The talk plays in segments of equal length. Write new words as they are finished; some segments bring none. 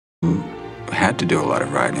Had to do a lot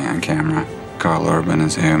of riding on camera. Karl Urban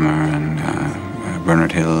as Humor, and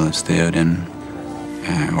Bernard Hill as Theoden,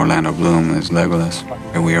 Orlando Bloom as Legolas.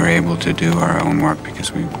 We were able to do our own work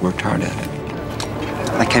because we worked hard at it.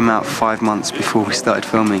 I came out 5 months before we started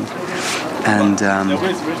filming, and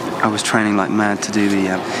I was training like mad to do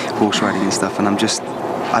the horse riding and stuff, and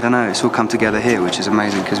I don't know, it's all come together here, which is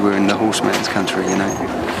amazing because we're in the horseman's country, you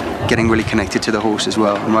know. Getting really connected to the horse as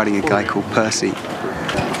well. I'm riding a guy called Percy,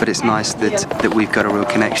 but it's nice that we've got a real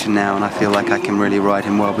connection now, and I feel like I can really ride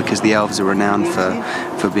him well because the elves are renowned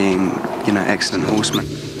for being, you know, excellent horsemen.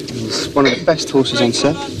 He's one of the best horses on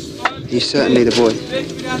set. He's certainly the boy.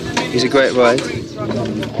 He's a great ride.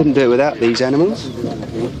 Couldn't do it without these animals.